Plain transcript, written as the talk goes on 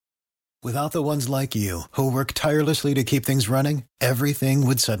Without the ones like you, who work tirelessly to keep things running, everything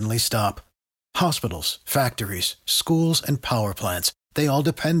would suddenly stop. Hospitals, factories, schools, and power plants, they all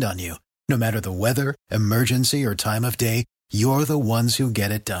depend on you. No matter the weather, emergency, or time of day, you're the ones who get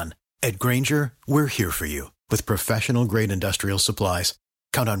it done. At Grainger, we're here for you with professional-grade industrial supplies.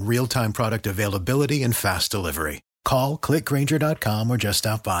 Count on real-time product availability and fast delivery. Call, clickgrainger.com, or just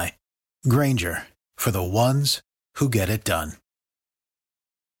stop by. Grainger, for the ones who get it done.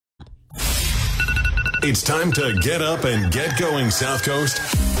 It's time to get up and get going, South Coast.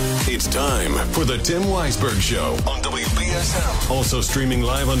 It's time for the Tim Weisberg Show on WBSM. Also streaming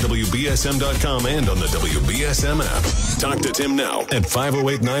live on WBSM.com and on the WBSM app. Talk to Tim now at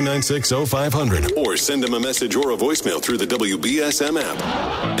 508-996-0500 or send him a message or a voicemail through the WBSM app.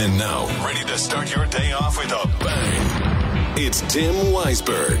 And now, ready to start your day off with a bang. It's Tim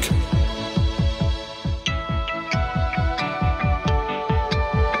Weisberg.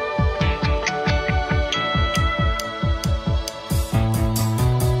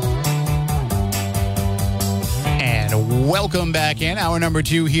 Welcome back in. Hour number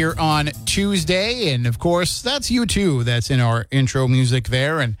 2 here on Tuesday. And, of course, that's U2. That's in our intro music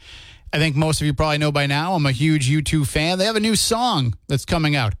there. And I think most of you probably know by now I'm a huge U2 fan. They have a new song that's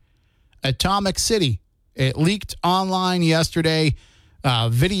coming out, Atomic City. It leaked online yesterday,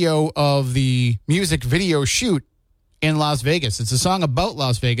 video of the music video shoot in Las Vegas. It's a song about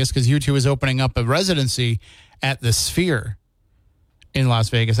Las Vegas because U2 is opening up a residency at the Sphere in Las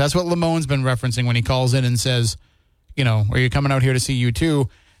Vegas. That's what Lamone's been referencing when he calls in and says, you know, are you coming out here to see U2?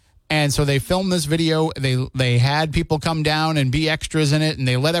 And so they filmed this video. They had people come down and be extras in it, and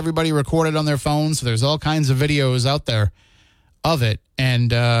they let everybody record it on their phones. So there's all kinds of videos out there of it.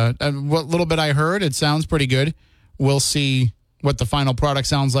 And what little bit I heard, it sounds pretty good. We'll see what the final product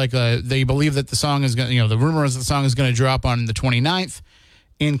sounds like. They believe that the song is going to, the rumor is the song is going to drop on the 29th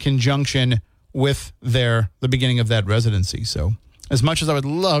in conjunction with the beginning of that residency. So as much as I would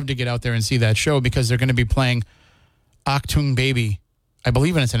love to get out there and see that show, because they're going to be playing Achtung Baby, I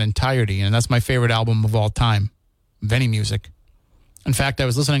believe in its entirety, and that's my favorite album of all time of any music. In fact, I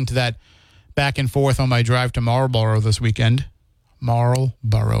was listening to that back and forth on my drive to Marlborough this weekend.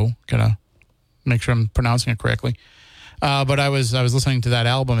 Marlborough, gotta make sure I'm pronouncing it correctly. But I was listening to that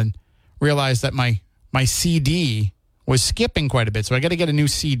album and realized that my CD was skipping quite a bit, so I got to get a new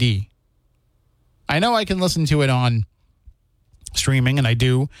CD. I know I can listen to it on streaming, and I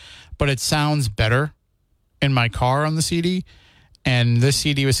do, but it sounds better in my car on the CD, and this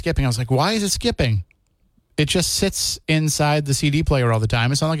CD was skipping. I was like, why is it skipping? It just sits inside the CD player all the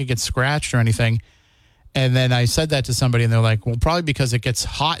time. It's not like it gets scratched or anything. And then I said that to somebody, and they're like, well, probably because it gets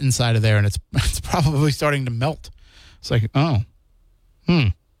hot inside of there, and it's probably starting to melt. It's like, well,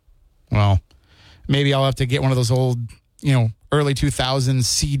 maybe I'll have to get one of those old, early 2000s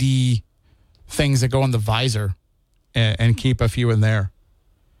CD things that go in the visor and keep a few in there.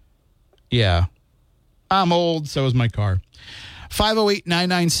 Yeah. I'm old, so is my car.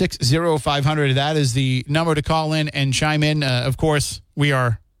 508-996-0500. That is the number to call in and chime in. Of course, we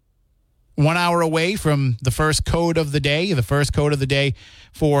are 1 hour away from the first code of the day. The first code of the day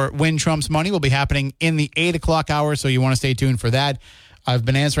for Win Trump's Money will be happening in the 8 o'clock hour, so you want to stay tuned for that. I've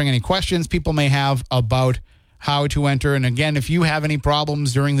been answering any questions people may have about how to enter. And again, if you have any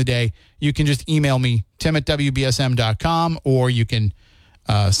problems during the day, you can just email me, tim@wbsm.com, or you can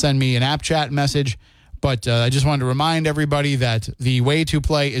send me an app chat message. But I just wanted to remind everybody that the way to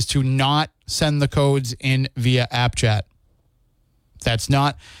play is to not send the codes in via app chat. That's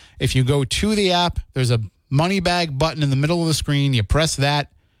not. If you go to the app, there's a money bag button in the middle of the screen. You press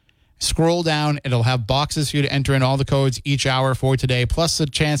that, scroll down. It'll have boxes for you to enter in all the codes each hour for today, plus a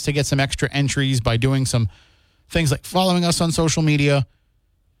chance to get some extra entries by doing some things like following us on social media.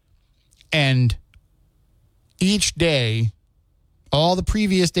 And each day, all the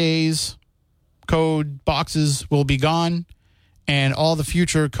previous days, code boxes will be gone, and all the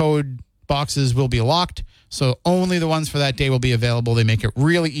future code boxes will be locked. So only the ones for that day will be available. They make it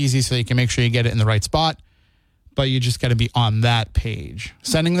really easy so you can make sure you get it in the right spot, but you just got to be on that page.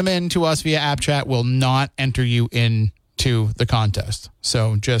 Sending them in to us via app chat will not enter you into the contest.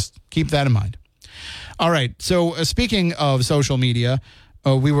 So just keep that in mind. All right. So speaking of social media,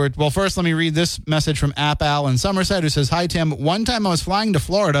 first let me read this message from App Al in Somerset, who says, "Hi, Tim. One time I was flying to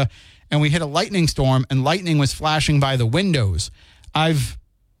Florida and we hit a lightning storm, and lightning was flashing by the windows. I've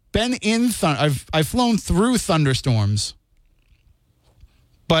been I've flown through thunderstorms,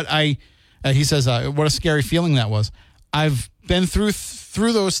 but he says, what a scary feeling that was. I've been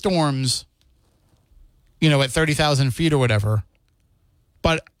through those storms, at 30,000 feet or whatever.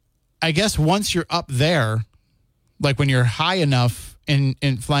 But I guess once you're up there, like when you're high enough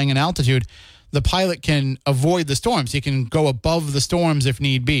in flying in altitude, the pilot can avoid the storms. He can go above the storms if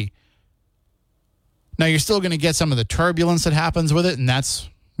need be. Now, you're still going to get some of the turbulence that happens with it, and that's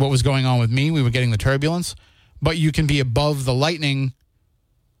what was going on with me. We were getting the turbulence, but you can be above the lightning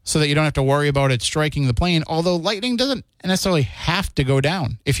so that you don't have to worry about it striking the plane, although lightning doesn't necessarily have to go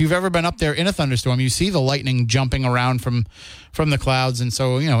down. If you've ever been up there in a thunderstorm, you see the lightning jumping around from the clouds, and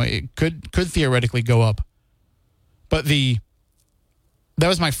so, it could theoretically go up. But that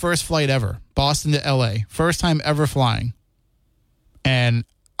was my first flight ever, Boston to L.A., first time ever flying, and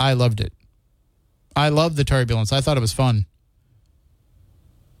I loved it. I loved the turbulence. I thought it was fun.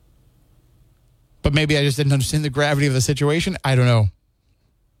 But maybe I just didn't understand the gravity of the situation. I don't know.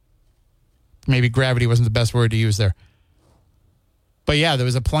 Maybe gravity wasn't the best word to use there. But yeah, there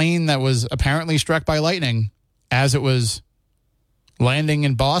was a plane that was apparently struck by lightning as it was landing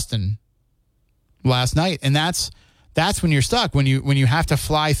in Boston last night. And that's when you're stuck, when you have to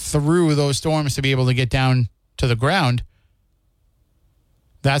fly through those storms to be able to get down to the ground.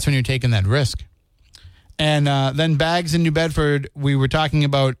 That's when you're taking that risk. And then Bags in New Bedford, we were talking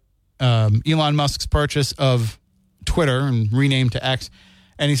about Elon Musk's purchase of Twitter and renamed to X.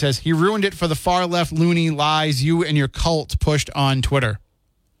 And he says, he ruined it for the far left loony lies you and your cult pushed on Twitter.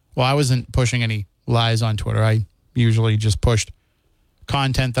 Well, I wasn't pushing any lies on Twitter. I usually just pushed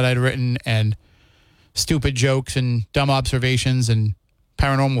content that I'd written and stupid jokes and dumb observations and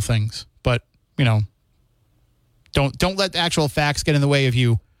paranormal things. But, don't let the actual facts get in the way of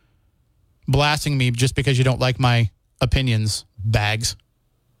you blasting me just because you don't like my opinions, Bags.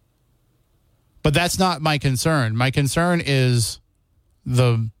 But that's not my concern. My concern is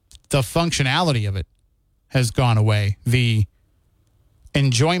the functionality of it has gone away. The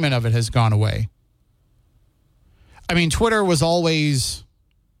enjoyment of it has gone away. I mean, Twitter was always,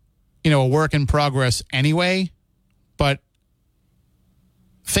 a work in progress anyway, but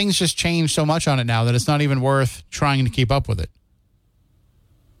things just change so much on it now that it's not even worth trying to keep up with it.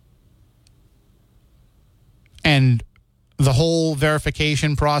 And the whole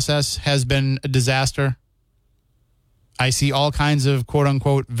verification process has been a disaster. I see all kinds of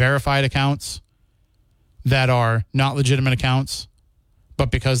quote-unquote verified accounts that are not legitimate accounts, but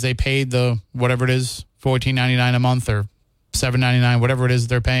because they paid the, whatever it is, $14.99 a month or $7.99, whatever it is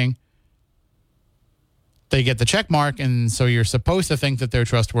they're paying, they get the check mark, and so you're supposed to think that they're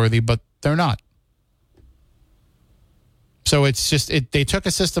trustworthy, but they're not. So it's just, they took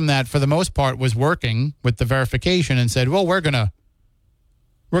a system that, for the most part, was working with the verification and said, well, we're gonna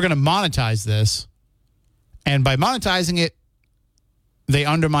monetize this. And by monetizing it, they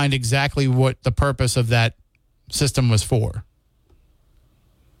undermined exactly what the purpose of that system was for.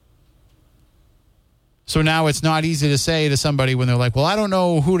 So now it's not easy to say to somebody when they're like, well, I don't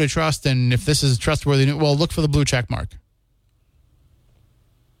know who to trust, and if this is trustworthy, well, look for the blue check mark.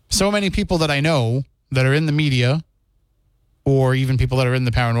 So many people that I know that are in the media, or even people that are in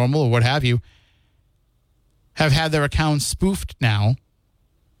the paranormal or what have you, have had their accounts spoofed now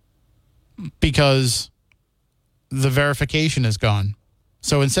because the verification is gone.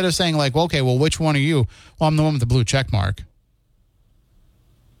 So instead of saying like, well, okay, well, which one are you? Well, I'm the one with the blue check mark.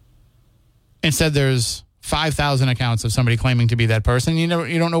 Instead, there's 5,000 accounts of somebody claiming to be that person. You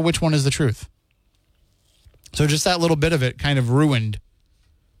don't know which one is the truth. So just that little bit of it kind of ruined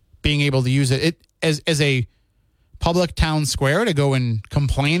being able to use it as a public town square to go and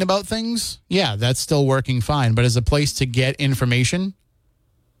complain about things. Yeah, that's still working fine. But as a place to get information,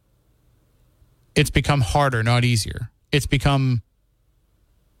 it's become harder, not easier. It's become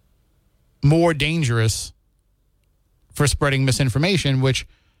more dangerous for spreading misinformation, which,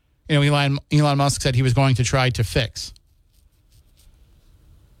 Elon Musk said he was going to try to fix.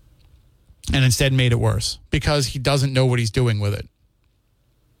 And instead made it worse because he doesn't know what he's doing with it.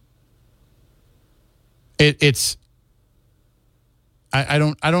 I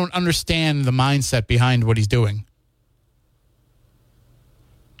don't understand the mindset behind what he's doing.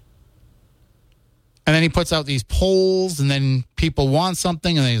 And then he puts out these polls, and then people want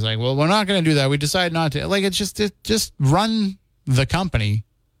something, and then he's like, well, we're not going to do that. We decide not to. Like, it's just run the company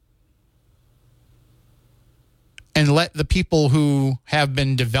and let the people who have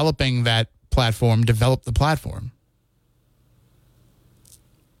been developing that platform develop the platform.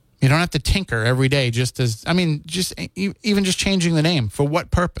 You don't have to tinker every day even just changing the name. For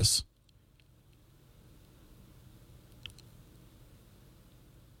what purpose?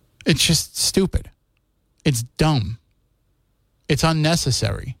 It's just stupid. It's dumb. It's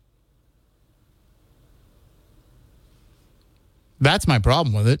unnecessary. That's my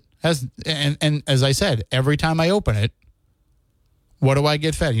problem with it. And as I said, every time I open it, what do I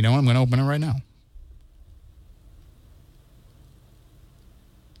get fed? I'm going to open it right now.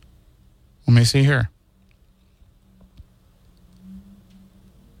 me see here.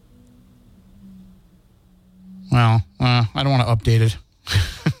 Well, I don't want to update it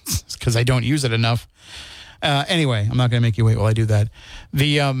because I don't use it enough. Anyway, I'm not going to make you wait while I do that.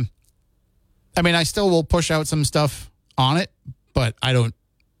 I still will push out some stuff on it, but I don't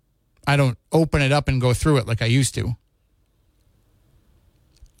open it up and go through it like I used to.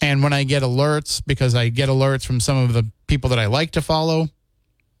 And when I get alerts, because I get alerts from some of the people that I like to follow,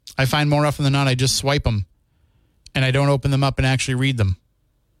 I find more often than not I just swipe them and I don't open them up and actually read them.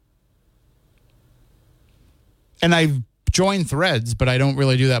 And I've joined Threads, but I don't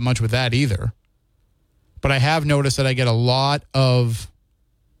really do that much with that either. But I have noticed that I get a lot of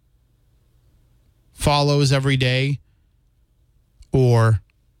follows every day or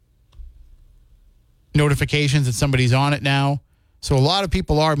notifications that somebody's on it now. So a lot of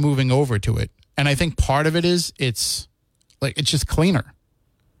people are moving over to it. And I think part of it is it's just cleaner.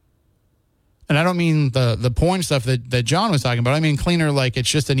 And I don't mean the porn stuff that John was talking about. I mean cleaner, like it's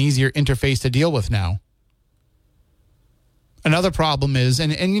just an easier interface to deal with now. Another problem is,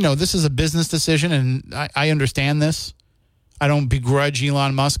 and this is a business decision, and I understand this. I don't begrudge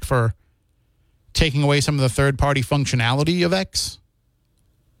Elon Musk for taking away some of the third-party functionality of X.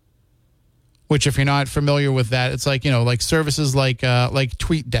 Which, if you're not familiar with that, it's like services like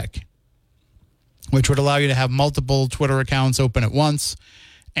TweetDeck, which would allow you to have multiple Twitter accounts open at once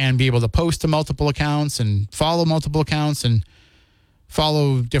and be able to post to multiple accounts and follow multiple accounts and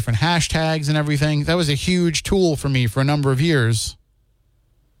follow different hashtags and everything. That was a huge tool for me for a number of years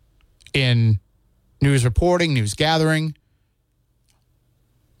in news reporting, news gathering,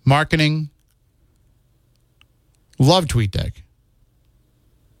 marketing. Love TweetDeck.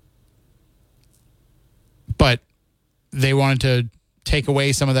 But they wanted to take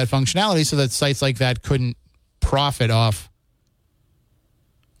away some of that functionality so that sites like that couldn't profit off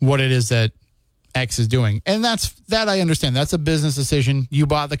what it is that X is doing. And that I understand. That's a business decision. You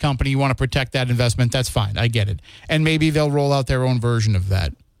bought the company. You want to protect that investment. That's fine. I get it. And maybe they'll roll out their own version of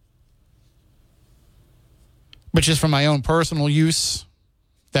that. But just for my own personal use,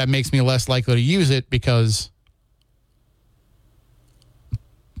 that makes me less likely to use it because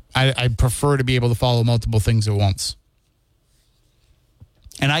I prefer to be able to follow multiple things at once.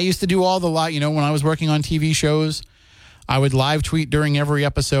 And I used to do all the when I was working on TV shows, I would live tweet during every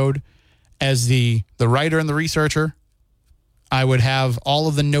episode. As the writer and the researcher, I would have all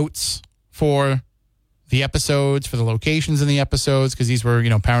of the notes for the episodes, for the locations in the episodes, because these were,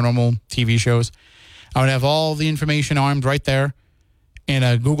 paranormal TV shows. I would have all the information armed right there in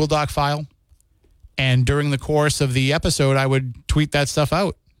a Google Doc file. And during the course of the episode, I would tweet that stuff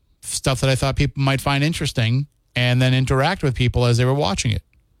out, stuff that I thought people might find interesting, and then interact with people as they were watching it.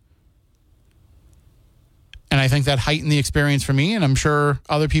 And I think that heightened the experience for me, and I'm sure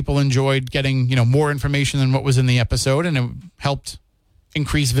other people enjoyed getting, more information than what was in the episode, and it helped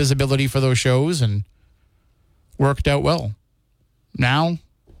increase visibility for those shows and worked out well. Now,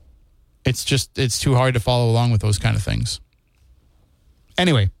 it's too hard to follow along with those kind of things.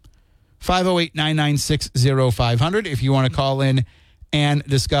 Anyway, 508-996-0500 if you want to call in and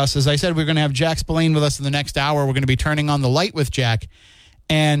discuss. As I said, we're going to have Jack Spillane with us in the next hour. We're going to be turning on the light with Jack.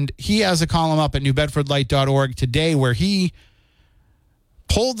 And he has a column up at newbedfordlight.org today where he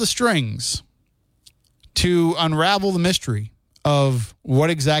pulled the strings to unravel the mystery of what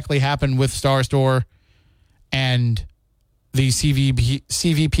exactly happened with Star Store and the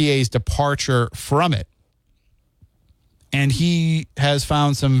CVPA's departure from it. And he has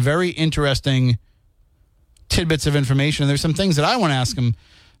found some very interesting tidbits of information. There's some things that I want to ask him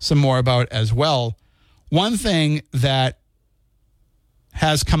some more about as well. One thing that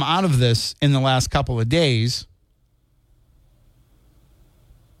has come out of this in the last couple of days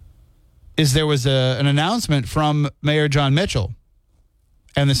is there was an announcement from Mayor John Mitchell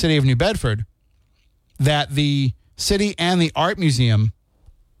and the city of New Bedford that the city and the art museum,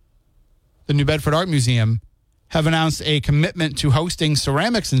 the New Bedford Art Museum, have announced a commitment to hosting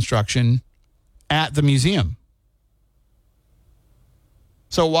ceramics instruction at the museum.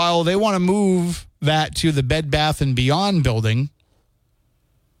 So while they want to move that to the Bed Bath & Beyond building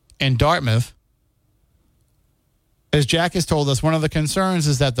in Dartmouth, as Jack has told us, one of the concerns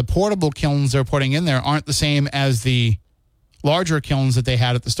is that the portable kilns they're putting in there aren't the same as the larger kilns that they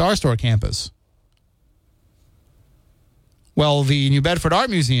had at the Star Store campus. Well, the New Bedford Art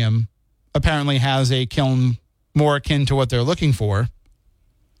Museum apparently has a kiln more akin to what they're looking for.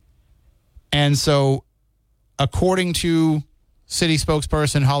 And so, according to city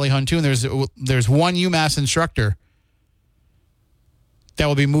spokesperson Holly Huntoon, there's one UMass instructor that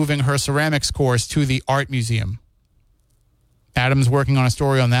will be moving her ceramics course to the art museum. Adam's working on a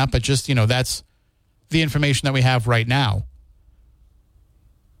story on that, but just, that's the information that we have right now.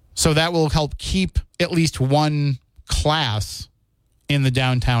 So that will help keep at least one class in the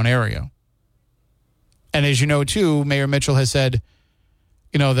downtown area. And as you know, too, Mayor Mitchell has said,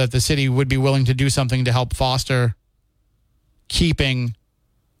 that the city would be willing to do something to help foster keeping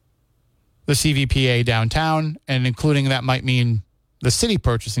the CVPA downtown, and including that might mean the city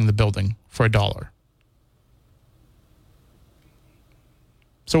purchasing the building for $1.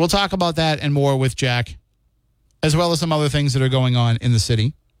 So we'll talk about that and more with Jack, as well as some other things that are going on in the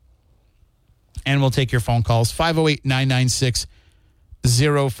city. And we'll take your phone calls,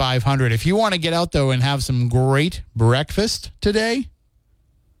 508-996-0500. If you want to get out, though, and have some great breakfast today,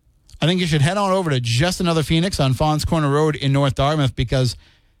 I think you should head on over to Just Another Phoenix on Fawns Corner Road in North Dartmouth because,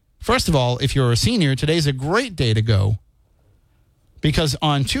 first of all, if you're a senior, today's a great day to go because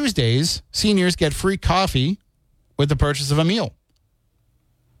on Tuesdays, seniors get free coffee with the purchase of a meal.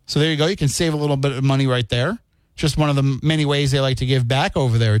 So there you go. You can save a little bit of money right there. Just one of the many ways they like to give back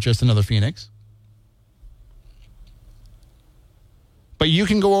over there at Just Another Phoenix. But you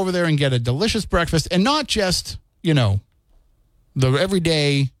can go over there and get a delicious breakfast and not just, the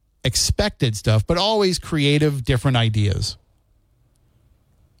everyday expected stuff, but always creative, different ideas.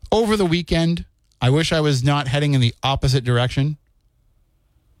 Over the weekend, I wish I was not heading in the opposite direction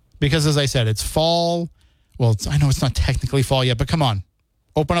because, as I said, it's fall. Well, I know it's not technically fall yet, but come on.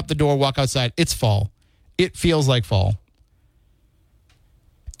 Open up the door, walk outside. It's fall. It feels like fall.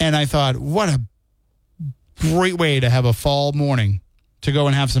 And I thought, what a great way to have a fall morning to go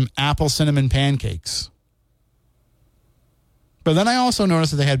and have some apple cinnamon pancakes. But then I also noticed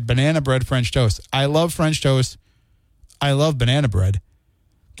that they had banana bread French toast. I love French toast. I love banana bread.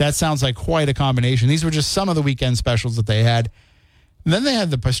 That sounds like quite a combination. These were just some of the weekend specials that they had. And then they had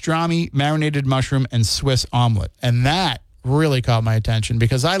the pastrami, marinated mushroom, and Swiss omelet. And that really caught my attention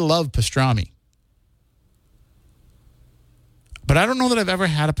because I love pastrami. But I don't know that I've ever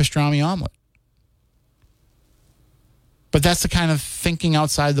had a pastrami omelet. But that's the kind of thinking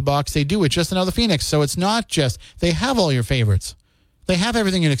outside the box they do. It's Just Another Phoenix. So it's not just, they have all your favorites. They have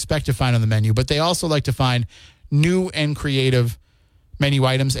everything you'd expect to find on the menu, but they also like to find new and creative menu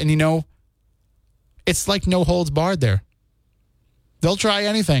items. And it's like no holds barred there. They'll try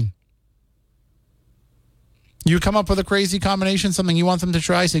anything. You come up with a crazy combination, something you want them to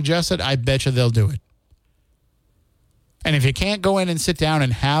try, suggest it, I bet you they'll do it. And if you can't go in and sit down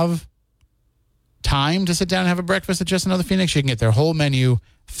and have time to sit down and have a breakfast at Just Another Phoenix, you can get their whole menu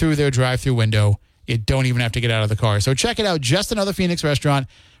through their drive-through window. You don't even have to get out of the car. So check it out, Just Another Phoenix restaurant,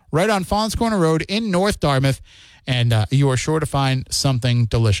 right on Fawns Corner Road in North Dartmouth, and you are sure to find something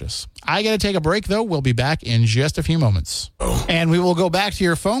delicious. I got to take a break, though. We'll be back in just a few moments. And we will go back to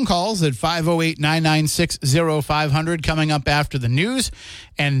your phone calls at 508-996-0500 coming up after the news.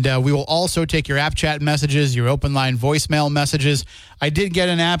 And we will also take your app chat messages, your open line voicemail messages. I did get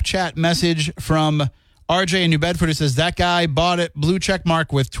an app chat message from RJ in New Bedford who says, that guy bought it, blue check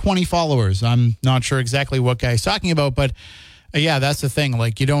mark with 20 followers. I'm not sure exactly what guy he's talking about, but yeah, that's the thing.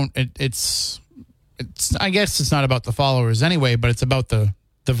 Like, you don't, it's I guess it's not about the followers anyway, but it's about the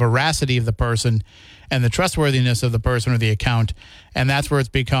veracity of the person and the trustworthiness of the person or the account. And that's where it's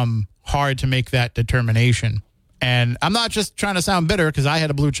become hard to make that determination. And I'm not just trying to sound bitter because I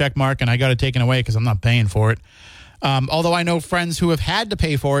had a blue check mark and I got it taken away because I'm not paying for it. Although I know friends who have had to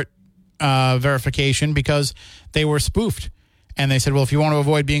pay for it, verification, because they were spoofed. And they said, well, if you want to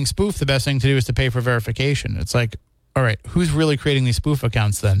avoid being spoofed, the best thing to do is to pay for verification. It's like, all right, who's really creating these spoof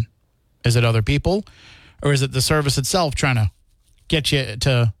accounts then? Is it other people, or is it the service itself trying to get you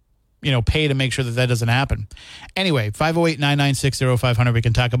to, pay to make sure that doesn't happen? Anyway, 508-996-0500. We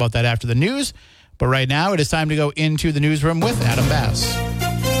can talk about that after the news. But right now, it is time to go into the newsroom with Adam Bass.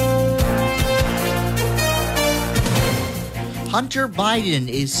 Hunter Biden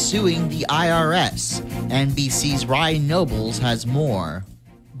is suing the IRS. NBC's Ryan Nobles has more.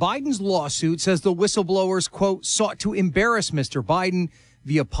 Biden's lawsuit says the whistleblowers, quote, sought to embarrass Mr. Biden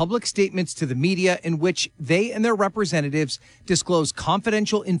via public statements to the media in which they and their representatives disclose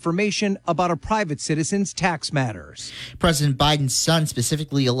confidential information about a private citizen's tax matters. President Biden's son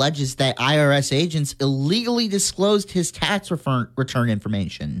specifically alleges that IRS agents illegally disclosed his tax return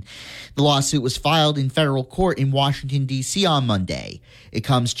information. The lawsuit was filed in federal court in Washington, D.C. on Monday. It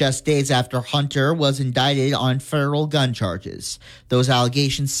comes just days after Hunter was indicted on federal gun charges. Those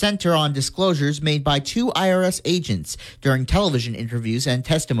allegations center on disclosures made by two IRS agents during television interviews and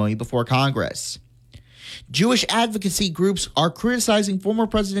testimony before Congress. Jewish advocacy groups are criticizing former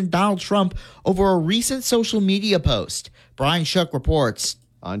President Donald Trump over a recent social media post. Brian Shuck reports.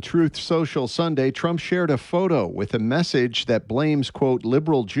 On Truth Social Sunday, Trump shared a photo with a message that blames, quote,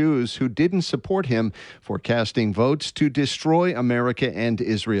 liberal Jews who didn't support him for casting votes to destroy America and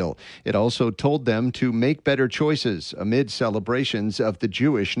Israel. It also told them to make better choices amid celebrations of the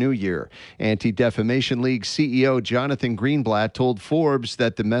Jewish New Year. Anti-Defamation League CEO Jonathan Greenblatt told Forbes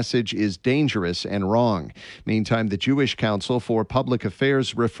that the message is dangerous and wrong. Meantime, the Jewish Council for Public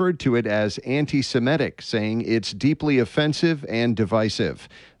Affairs referred to it as anti-Semitic, saying it's deeply offensive and divisive.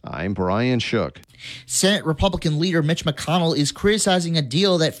 I'm Brian Shook. Senate Republican leader Mitch McConnell is criticizing a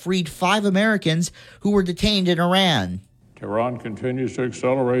deal that freed 5 Americans who were detained in Iran. Tehran continues to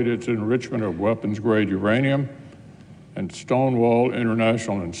accelerate its enrichment of weapons-grade uranium and stonewall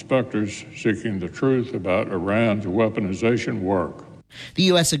international inspectors seeking the truth about Iran's weaponization work. The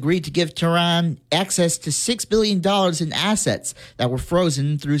U.S. agreed to give Tehran access to $6 billion in assets that were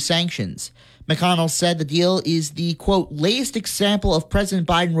frozen through sanctions. McConnell said the deal is the, quote, latest example of President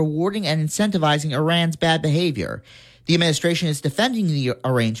Biden rewarding and incentivizing Iran's bad behavior. The administration is defending the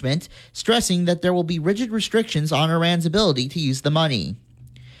arrangement, stressing that there will be rigid restrictions on Iran's ability to use the money.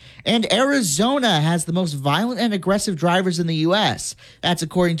 And Arizona has the most violent and aggressive drivers in the U.S. That's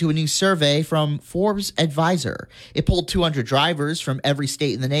according to a new survey from Forbes Advisor. It polled 200 drivers from every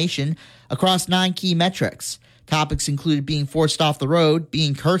state in the nation across 9 key metrics. Topics included being forced off the road,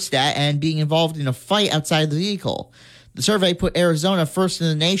 being cursed at, and being involved in a fight outside the vehicle. The survey put Arizona first in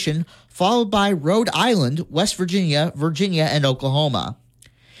the nation, followed by Rhode Island, West Virginia, and Oklahoma.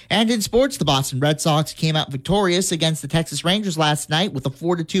 And in sports, the Boston Red Sox came out victorious against the Texas Rangers last night with a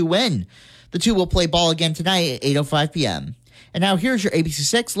 4-2 win. The two will play ball again tonight at 8:05 p.m. And now here's your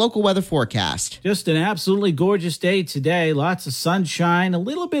ABC6 local weather forecast. Just an absolutely gorgeous day today. Lots of sunshine, a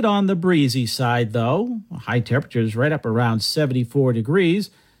little bit on the breezy side, though. High temperatures right up around 74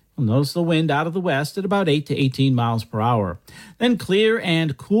 degrees. You'll notice the wind out of the west at about 8 to 18 miles per hour. Then clear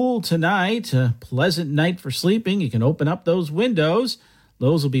and cool tonight. A pleasant night for sleeping. You can open up those windows.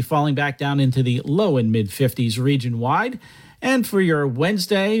 Lows will be falling back down into the low and mid-50s region-wide. And for your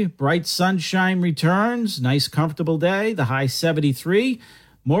Wednesday, bright sunshine returns. Nice, comfortable day. The high 73.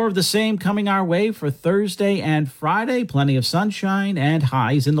 More of the same coming our way for Thursday and Friday. Plenty of sunshine and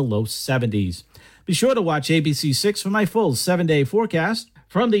highs in the low 70s. Be sure to watch ABC6 for my full 7-day forecast.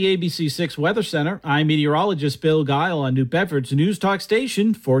 From the ABC6 Weather Center, I'm meteorologist Bill Guile on New Bedford's News Talk Station,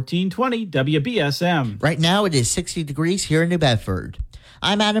 1420 WBSM. Right now it is 60 degrees here in New Bedford.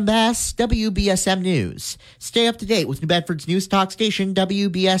 I'm Adam Bass, WBSM News. Stay up to date with New Bedford's News Talk Station,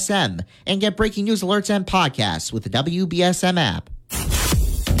 WBSM, and get breaking news alerts and podcasts with the WBSM app.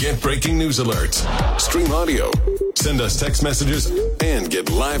 Get breaking news alerts, stream audio, send us text messages, and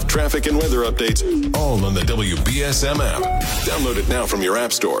get live traffic and weather updates all on the WBSM app. Download it now from your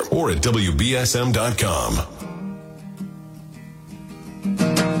app store or at WBSM.com.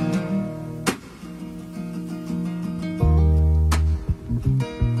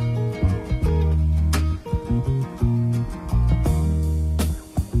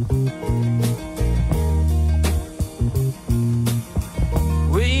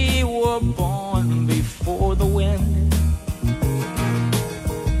 Born before the wind,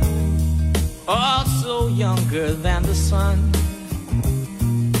 also younger than the sun.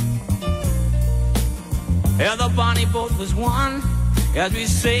 And the bonnie boat was one as we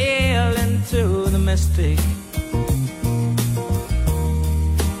sail into the mystic.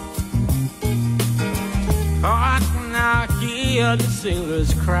 Hark now, hear the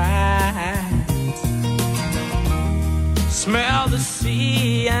sailors cry. Smell the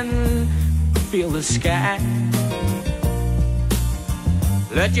sea and feel the sky.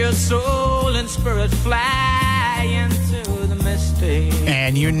 Let your soul and spirit fly into the mystic.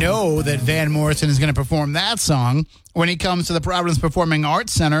 And you know that Van Morrison is going to perform that song when he comes to the Providence Performing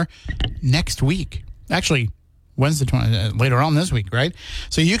Arts Center next week. Actually, Wednesday, later on this week, right?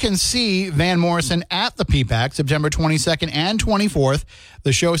 So you can see Van Morrison at the PPAC September 22nd and 24th.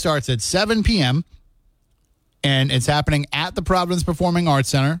 The show starts at 7 p.m., and it's happening at the Providence Performing Arts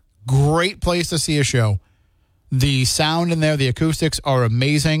Center. Great place to see a show. The sound in there, the acoustics are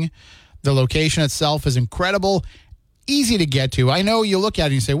amazing. The location itself is incredible. Easy to get to. I know you look at it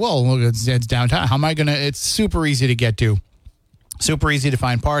and you say, well, look, it's downtown. How am I going to? It's super easy to get to. Super easy to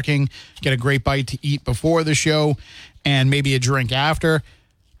find parking. Get a great bite to eat before the show and maybe a drink after.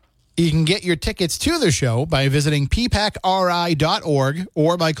 You can get your tickets to the show by visiting ppacri.org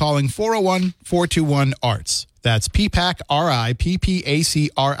or by calling 401-421-ARTS. That's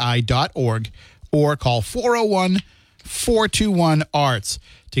ppacri.org or call 401-421-ARTS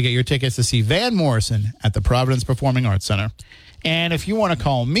to get your tickets to see Van Morrison at the Providence Performing Arts Center. And if you want to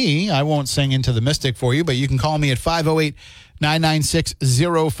call me, I won't sing Into the Mystic for you, but you can call me at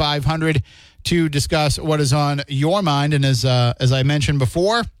 996-0500 to discuss what is on your mind. And as I mentioned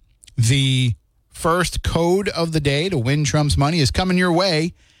before, the first code of the day to win Trump's money is coming your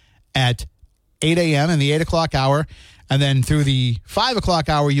way at 8 a.m. in the 8 o'clock hour. And then through the 5 o'clock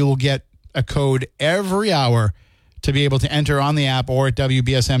hour, you will get a code every hour to be able to enter on the app or at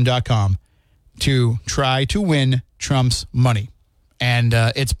WBSM.com to try to win Trump's money. And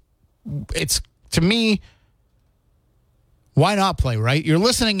it's to me, why not play, right? You're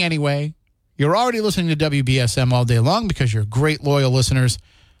listening anyway. You're already listening to WBSM all day long because you're great, loyal listeners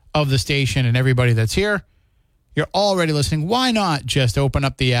of the station and everybody that's here. You're already listening. Why not just open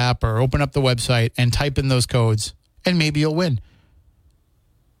up the app or open up the website and type in those codes, and maybe you'll win.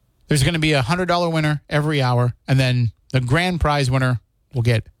 There's going to be a $100 winner every hour, and then the grand prize winner will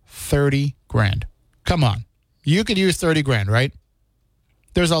get $30,000. Come on. You could use $30,000, right?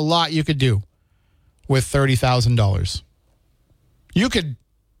 There's a lot you could do with $30,000. You could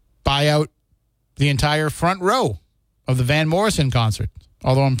buy out the entire front row of the Van Morrison concert,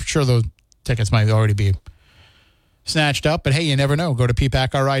 although I'm sure those tickets might already be snatched up. But hey, you never know. Go to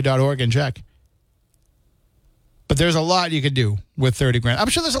ppacri.org and check. But there's a lot you could do with $30,000. I'm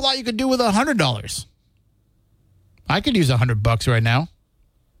sure there's a lot you could do with $100. I could use $100 right now.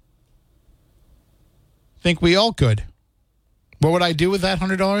 Think we all could. What would I do with that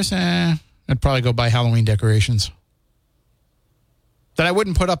 $100? I'd probably go buy Halloween decorations that I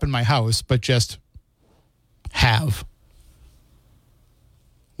wouldn't put up in my house, but just have.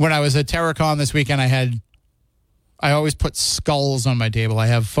 When I was at Terracon this weekend, I always put skulls on my table. I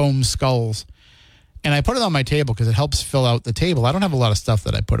have foam skulls. And I put it on my table because it helps fill out the table. I don't have a lot of stuff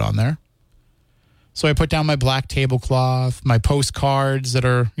that I put on there. So I put down my black tablecloth, my postcards that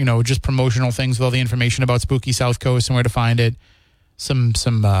are, just promotional things with all the information about Spooky South Coast and where to find it. Some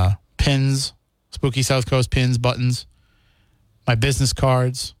pins, Spooky South Coast pins, buttons, my business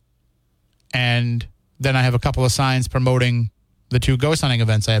cards. And then I have a couple of signs promoting the 2 ghost hunting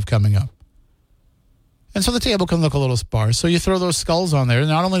events I have coming up. And so the table can look a little sparse. So you throw those skulls on there.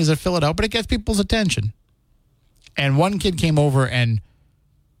 Not only does it fill it out, but it gets people's attention. And one kid came over and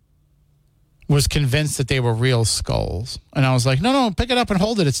was convinced that they were real skulls. And I was like, no, pick it up and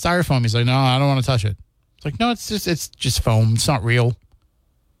hold it. It's styrofoam. He's like, no, I don't want to touch it. It's like, no, it's just foam. It's not real.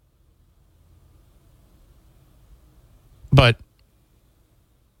 But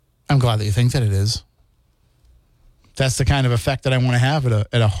I'm glad that you think that it is. That's the kind of effect that I want to have at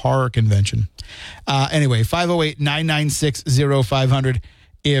a horror convention. Anyway, 508-996-0500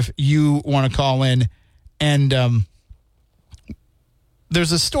 if you want to call in. And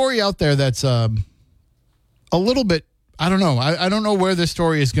there's a story out there that's a little bit, I don't know. I don't know where this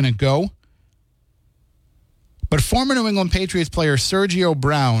story is going to go. But former New England Patriots player Sergio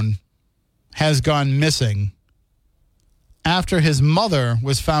Brown has gone missing after his mother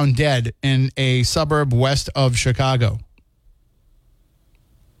was found dead in a suburb west of Chicago.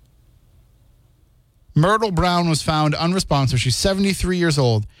 Myrtle Brown was found unresponsive. She's 73 years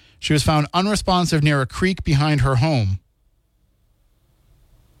old. She was found unresponsive near a creek behind her home.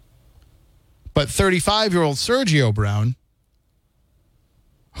 But 35-year-old Sergio Brown,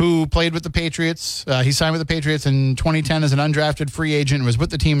 who played with the Patriots, he signed with the Patriots in 2010 as an undrafted free agent and was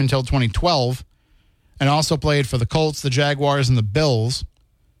with the team until 2012, and also played for the Colts, the Jaguars, and the Bills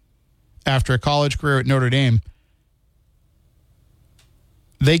after a college career at Notre Dame.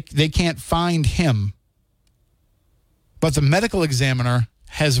 They can't find him. But the medical examiner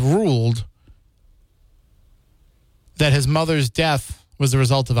has ruled that his mother's death was the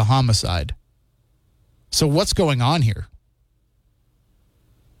result of a homicide. So what's going on here?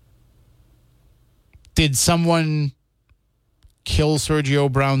 Did someone kill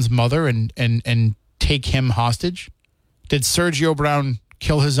Sergio Brown's mother and take him hostage? Did Sergio Brown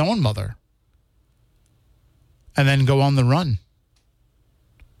kill his own mother and then go on the run?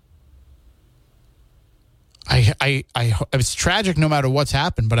 It's tragic no matter what's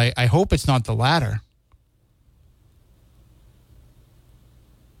happened, but I hope it's not the latter.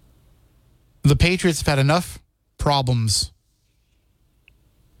 The Patriots have had enough problems.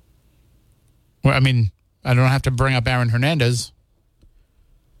 Well, I mean, I don't have to bring up Aaron Hernandez.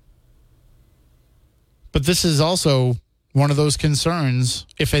 But this is also one of those concerns,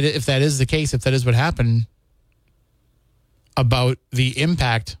 if that is the case, if that is what happened, about the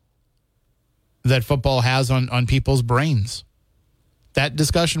impact that football has on people's brains. That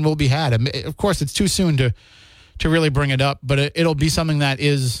discussion will be had. I mean, of course, it's too soon to really bring it up, but it'll be something that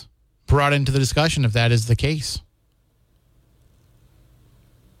is brought into the discussion if that is the case.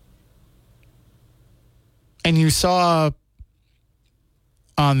 And you saw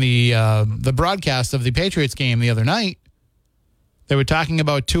on the broadcast of the Patriots game the other night, They were talking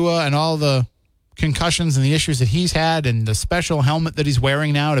about Tua and all the concussions and the issues that he's had and the special helmet that he's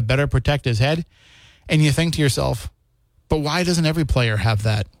wearing now to better protect his head. And you think to yourself, but why doesn't every player have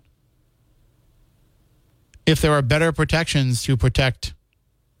that? If there are better protections to protect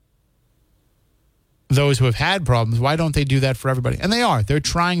those who have had problems, why don't they do that for everybody? And they are. They're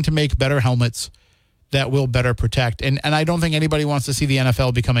trying to make better helmets that will better protect. And I don't think anybody wants to see the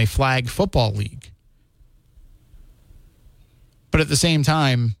NFL become a flag football league. But at the same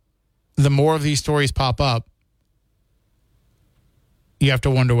time, the more of these stories pop up, you have to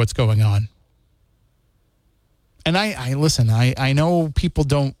wonder what's going on. And I listen, I know people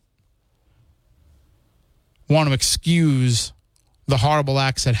don't want to excuse the horrible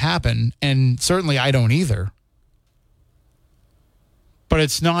acts that happen, and certainly I don't either. But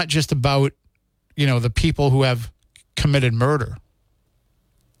it's not just about, the people who have committed murder.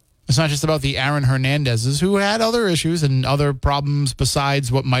 It's not just about the Aaron Hernandezes who had other issues and other problems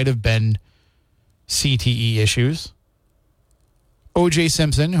besides what might have been CTE issues. O.J.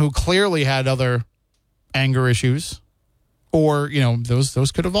 Simpson, who clearly had other anger issues, or,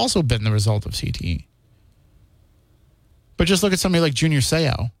 those could have also been the result of CTE. But just look at somebody like Junior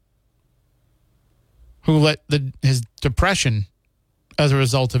Seau, who let his depression as a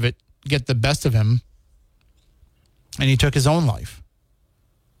result of it get the best of him, and he took his own life.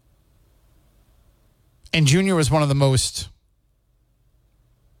 And Junior was one of the most,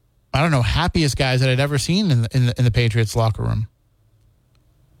 happiest guys that I'd ever seen in the Patriots locker room.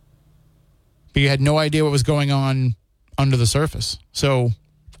 But you had no idea what was going on under the surface. So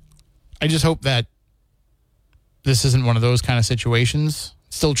I just hope that this isn't one of those kind of situations.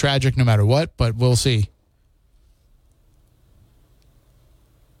 Still tragic no matter what, but we'll see.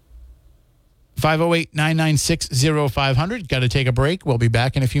 508-996-0500. Got to take a break. We'll be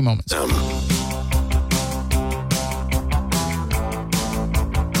back in a few moments.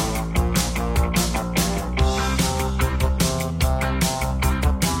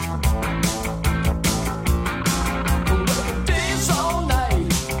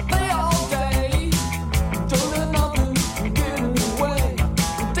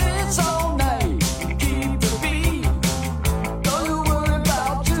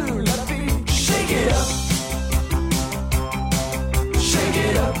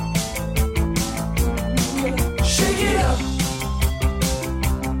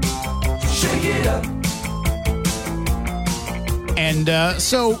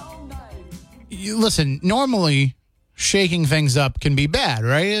 So, listen, normally shaking things up can be bad,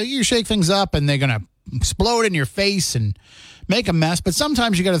 right? You shake things up and they're going to explode in your face and make a mess. But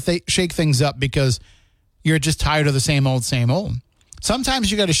sometimes you got to shake things up because you're just tired of the same old, same old.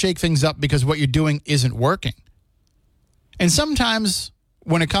 Sometimes you got to shake things up because what you're doing isn't working. And sometimes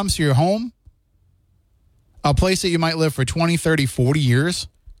when it comes to your home, a place that you might live for 20, 30, 40 years,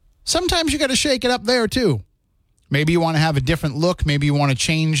 sometimes you got to shake it up there too. Maybe you want to have a different look. Maybe you want to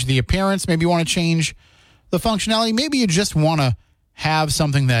change the appearance. Maybe you want to change the functionality. Maybe you just want to have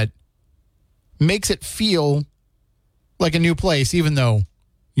something that makes it feel like a new place, even though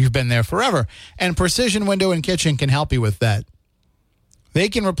you've been there forever. And Precision Window and Kitchen can help you with that. They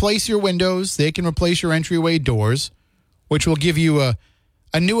can replace your windows. They can replace your entryway doors, which will give you a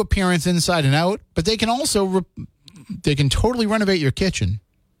new appearance inside and out. But they can also they can totally renovate your kitchen.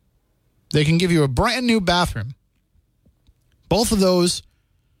 They can give you a brand new bathroom. Both of those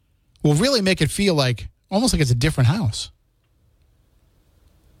will really make it feel almost like it's a different house.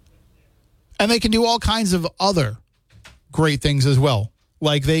 And they can do all kinds of other great things as well.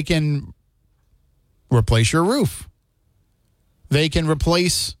 Like they can replace your roof. They can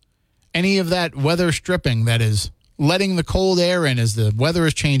replace any of that weather stripping that is letting the cold air in as the weather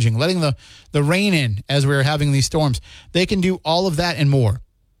is changing, letting the rain in as we're having these storms. They can do all of that and more.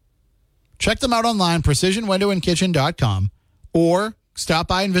 Check them out online, precisionwindowandkitchen.com. Or stop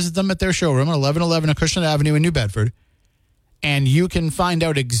by and visit them at their showroom at 1111 Acushnet Avenue in New Bedford. And you can find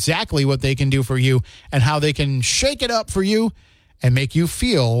out exactly what they can do for you and how they can shake it up for you and make you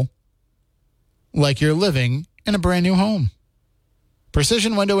feel like you're living in a brand new home.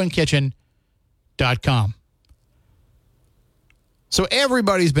 PrecisionWindowandKitchen.com. So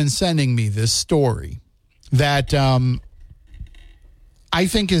everybody's been sending me this story that I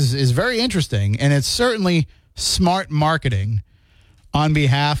think is very interesting, and it's certainly smart marketing on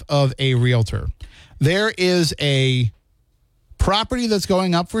behalf of a realtor. There is a property that's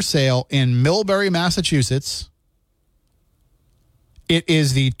going up for sale in Millbury, Massachusetts. It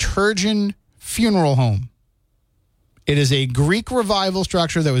is the Turgeon Funeral Home. It is a Greek revival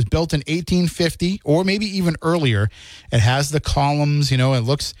structure that was built in 1850 or maybe even earlier. It has the columns,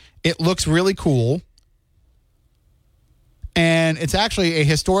 it looks really cool. And it's actually a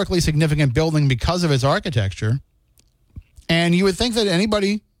historically significant building because of its architecture. And you would think that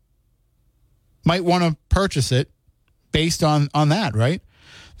anybody might want to purchase it based on that, right?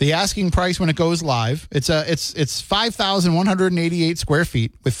 The asking price when it goes live, it's 5,188 square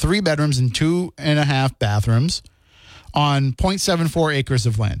feet with 3 bedrooms and 2.5 bathrooms on 0.74 acres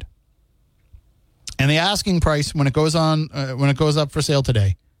of land. And the asking price when it goes up for sale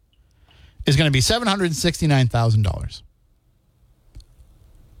today is going to be $769,000.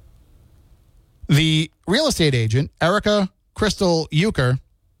 The real estate agent, Erica Crystal Euchre,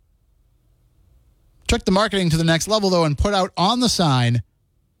 took the marketing to the next level, though, and put out on the sign,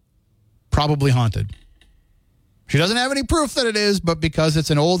 probably haunted. She doesn't have any proof that it is, but because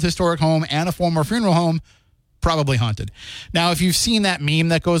it's an old historic home and a former funeral home, probably haunted. Now, if you've seen that meme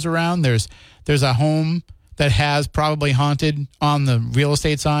that goes around, there's a home that has probably haunted on the real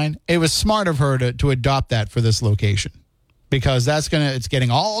estate sign. It was smart of her to adopt that for this location, because it's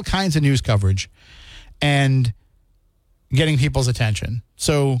getting all kinds of news coverage and getting people's attention.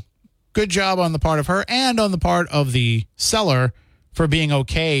 So good job on the part of her and on the part of the seller for being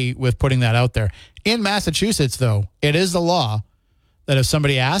okay with putting that out there. In Massachusetts, though, it is the law that if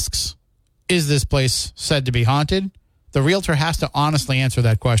somebody asks, is this place said to be haunted, the realtor has to honestly answer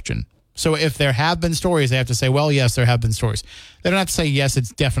that question. So if there have been stories, they have to say, well, yes, there have been stories. They don't have to say, yes,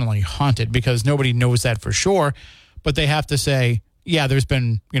 it's definitely haunted, because nobody knows that for sure. But they have to say, yeah, there's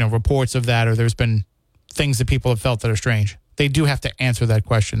been, reports of that, or there's been things that people have felt that are strange. They do have to answer that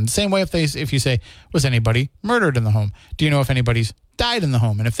question. The same way if you say, was anybody murdered in the home? Do you know if anybody's died in the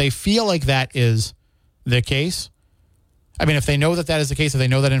home? And if they feel like that is the case, if they know that is the case, if they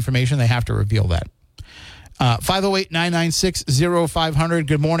know that information, they have to reveal that. 508-996-0500.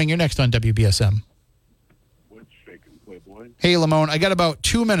 Good morning. You're next on WBSM. What's shaking, Playboy? Hey, Lamone. I got about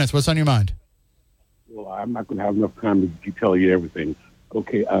 2 minutes. What's on your mind? Well, I'm not going to have enough time to detail you everything.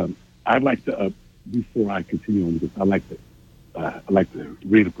 Okay, I'd like to, before I continue on with this, I'd like to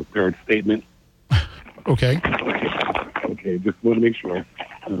read a prepared statement. Okay. Okay, just want to make sure.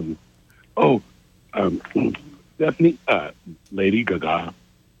 Stephanie, Lady Gaga,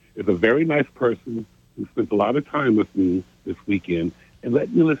 is a very nice person who spent a lot of time with me this weekend and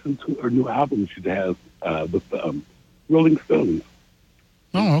let me listen to her new album she has with Rolling Stones.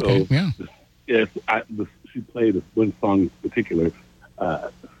 Oh, okay, so, yeah. She played this one song in particular,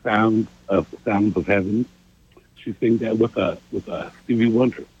 "Sounds of Heaven." She sang that with Stevie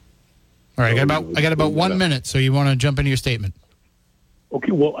Wonder. All right, I got about 1 minute, so you want to jump into your statement?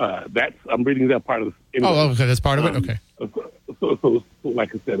 Okay, well, I'm reading that part of this. Anyway. Oh, okay, that's part of it. Okay. So,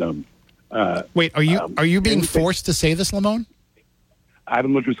 like I said, wait, are you being forced to say this, Lamone? I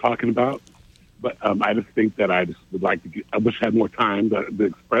don't know what you're talking about, but I just think that I just would like to I wish I had more time to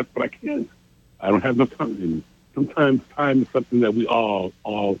express, but I can't. I don't have enough time. And sometimes time is something that we all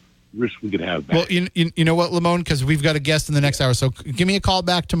wish we could have back. Well, you know what, Lamone? Because we've got a guest in the next hour, so give me a call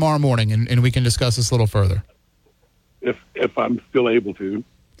back tomorrow morning, and we can discuss this a little further. If I'm still able to.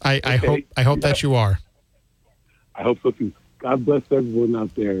 I hope that you are. I hope so too. God bless everyone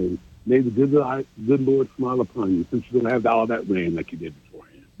out there, and may the good Lord smile upon you, since you don't have all that rain like you did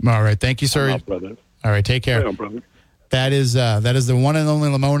beforehand. All right, thank you, sir. I'm out, brother. All right, take care. On, brother. That is the one and only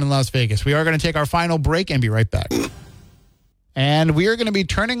Lamone in Las Vegas. We are going to take our final break and be right back. And we are going to be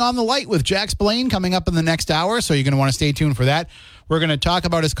turning on the light with Jack Spillane coming up in the next hour, so you're going to want to stay tuned for that. We're going to talk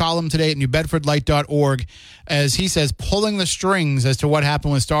about his column today at NewBedfordLight.org, as he says, pulling the strings as to what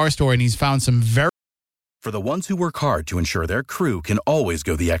happened with Star Story, and he's found some very... For the ones who work hard to ensure their crew can always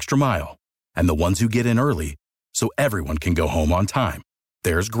go the extra mile, and the ones who get in early so everyone can go home on time,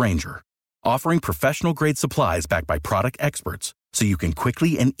 there's Grainger, offering professional-grade supplies backed by product experts so you can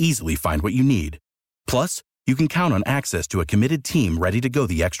quickly and easily find what you need. Plus, you can count on access to a committed team ready to go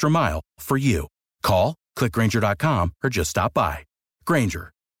the extra mile for you. Call, click Grainger.com, or just stop by.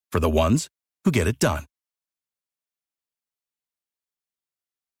 Grainger, for the ones who get it done.